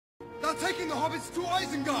are taking the hobbits to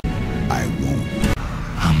Isengard. I won't.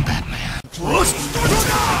 I'm Batman.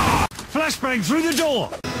 Flashbang through the door!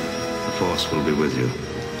 The Force will be with you,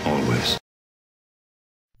 always.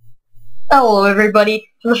 Hello everybody.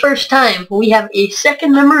 For the first time, we have a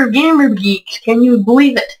second member of GamerGeeks. Can you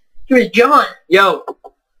believe it? Here's John. Yo.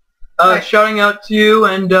 Shouting out to you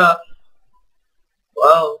and, well,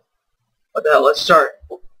 what the hell, let's start.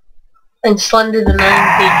 And Slender the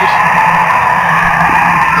Nine Pages.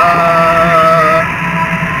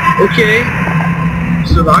 Okay.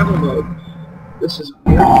 Survival mode. This is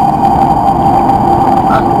weird.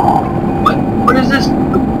 What is this? Oh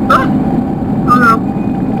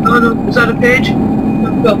no. Is that a page?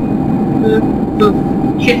 Go.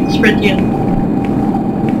 Shift sprint in.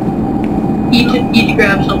 E to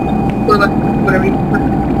grab something. Or like, whatever you prefer.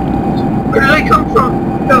 Where did I come from?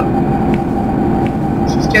 Go.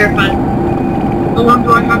 This is terrifying. How long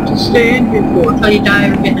do I have to stay in here for? Until you die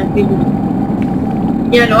or get 9 pages.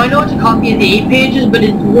 Yeah, no, I know it's a copy of the 8 pages, but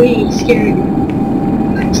it's way scarier.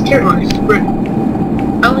 It's terrifying. Sprint.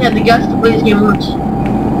 I only had the guts to play this game once.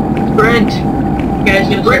 Sprint. You guys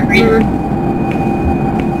gonna start breathing?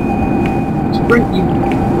 Sprint you.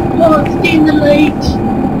 Oh, stay in the light!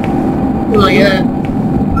 Oh my god.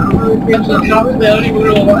 I'm so confident I don't even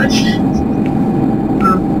know what watch.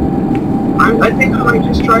 I think I might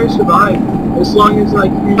just try to survive. As long as I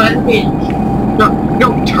can. 5 pages. No,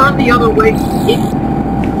 turn the other way.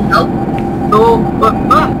 Help? Oh,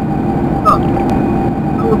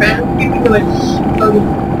 Oh, man, keep noise.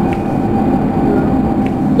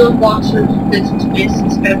 Those boxers fit some space,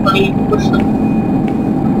 it's kind of funny, you can push them.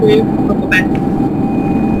 Okay, I'll go back.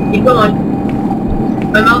 Keep going.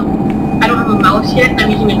 My mouse, I don't have a mouse yet, I'm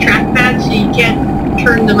using a trackpad, so you can't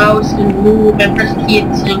turn the mouse and move and press the key at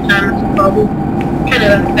the same time, it's a problem. Kind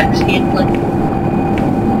of affects gameplay.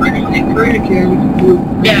 I can encourage you to do.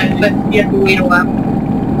 Yeah, but you have to wait a while.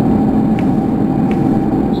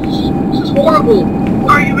 This is horrible!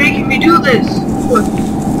 Why are you making me do this? What?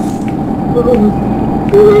 The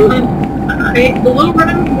little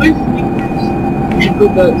running voice makers. And who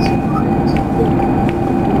does?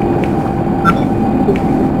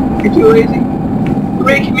 You're too lazy. You're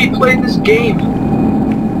making me play this game.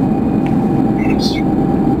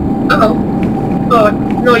 Uh-oh. Oh,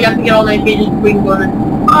 no, you have to get all 9 pages before you can go on it.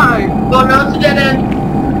 Why? Oh, no, it's a dead end.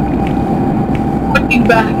 Put you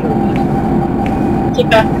back. I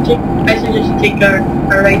suggest you take our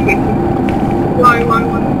right here. Why?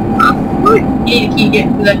 Wait. You need a key to get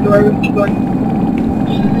through that door, we'll keep going.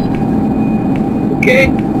 Okay.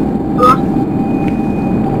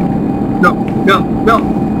 No.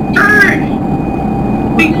 Turn!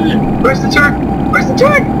 Be good. Where's the turn?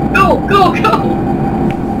 Go!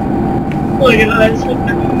 Oh my god,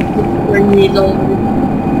 we're knees all over.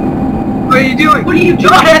 What are you doing? What are you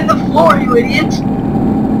doing? Not at the floor, you idiot!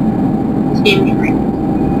 This game is free.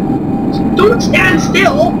 Don't stand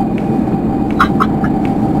still!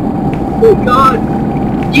 Oh god.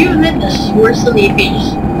 Do you admit this is worse than the 8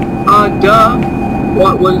 pages? Duh.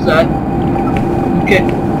 What is that? Okay.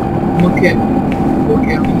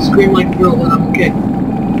 I'm gonna scream like a girl, but I'm okay.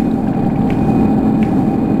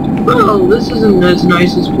 Well, this isn't as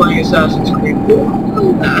nice as playing Assassin's Creed 4. I'll tell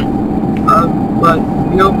you that. But,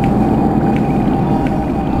 you know...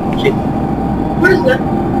 Shit. What is that?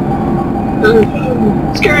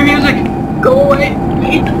 Scary music! Go away! I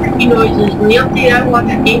hate the freaky noises. In the update I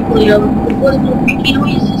watched gameplay of, there was no freaky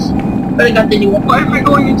noises. But I got the new one. Why am I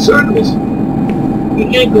going in circles?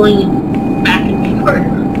 You're kind of going back and forth.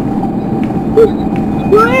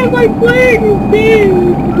 Why am I playing this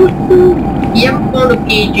game? You haven't found a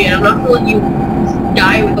page yet. I'm not gonna let you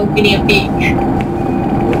die without getting a page.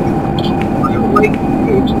 I don't like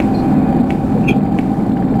pages.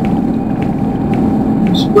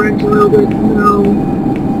 Sprint a little bit, no.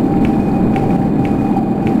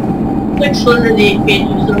 Like Slender the 8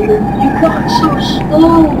 pages though. You got so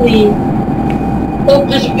slowly. Oh,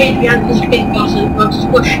 there's a page behind this page bosses.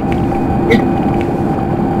 Push. Get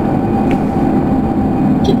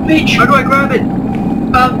the page. How do I grab it?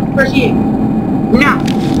 Press E. Now!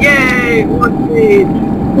 Yay! 1 page!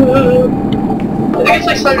 I guess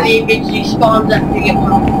like Slender the 8 pages, he spawns after you get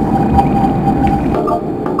one.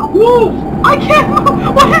 Move! I can't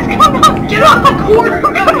move! What is going on? Get off the corner!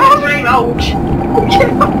 Get off! Ouch! Get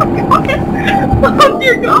off the corner! Oh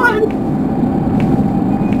dear god!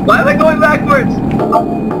 Why am I going backwards? I'm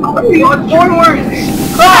going forwards!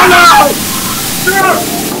 Oh no!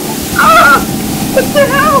 Ah! What the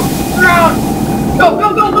hell? Go!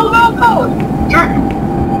 Turn!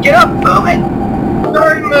 Get up! Move it!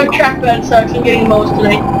 Sorry, my trackpad sucks. I'm getting most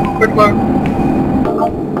tonight. For tomorrow.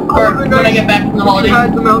 Or when I get back from the holiday. You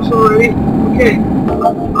had the mouse already? Okay.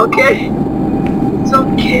 Okay. It's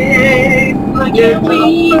okay. I can't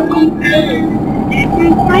wait.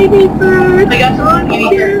 Baby bird. I got some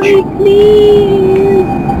baby bird. Please.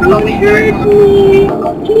 Don't hurt me.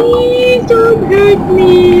 Please don't hurt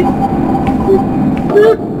me.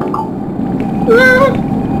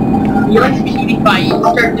 You're like PewDiePie, you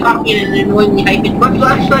start talking and annoyingly hyping. My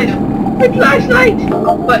flashlight! My flashlight!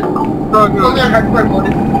 But Oh no. only on hardcore mode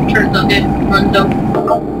it turns on, it runs out.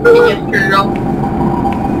 You can't turn it off.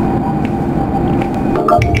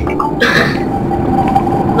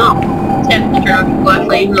 No. It's have to turn off your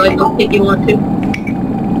flashlight even though I don't think you want to.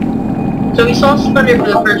 So we saw Slender for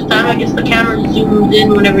the first time. I guess the camera zooms in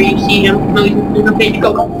whenever you see him. No, he's in the page.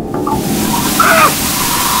 Go. Ah!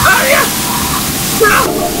 Ah, yeah! No!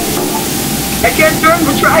 I can't turn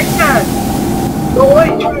the trackpad! Go away,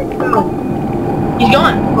 trackpad! He's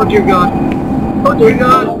gone. Oh dear God. Oh dear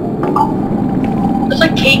God. It's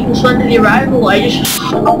like Kate and Slender the Arrival. I just...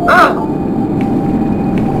 Ah!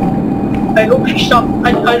 I hope she stops.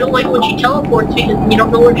 I don't like when she teleports because you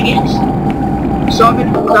don't know where she is. Stop it!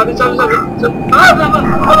 Stop it! Stop it! Stop it! Stop it! Ah! Blah, blah,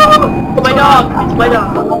 blah, blah, blah. It's my dog. It's my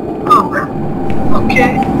dog. Oh.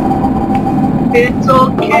 Okay. It's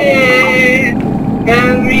okay.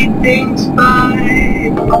 Everything's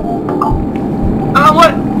fine. Ah,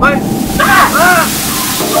 what? What? Ah! Ah!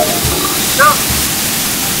 No!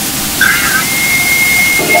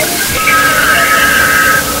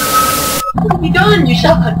 What have you done? You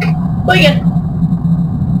suck. Play again.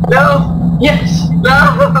 No! Yes.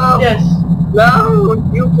 No! Yes. No!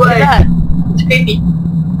 You Look play! at that. It's creepy.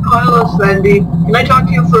 Oh, hello, Slendy. Can I talk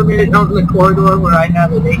to you for a minute out in the corridor where I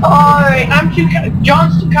have a date? Alright,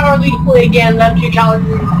 John's too cowardly to play again, and I'm too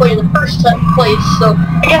cowardly to play in the first place, so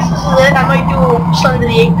I guess this is it. I might do Slender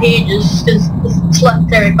the 8 Pages, because it's less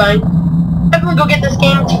terrifying. Everyone go get this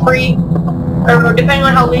game, it's free. I don't know, depending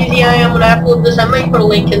on how lazy I am when I upload this, I might put a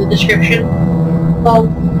link in the description. Well,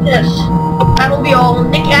 yes. That'll be all.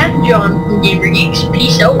 Nick and John from GamerGeeks.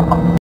 Peace out.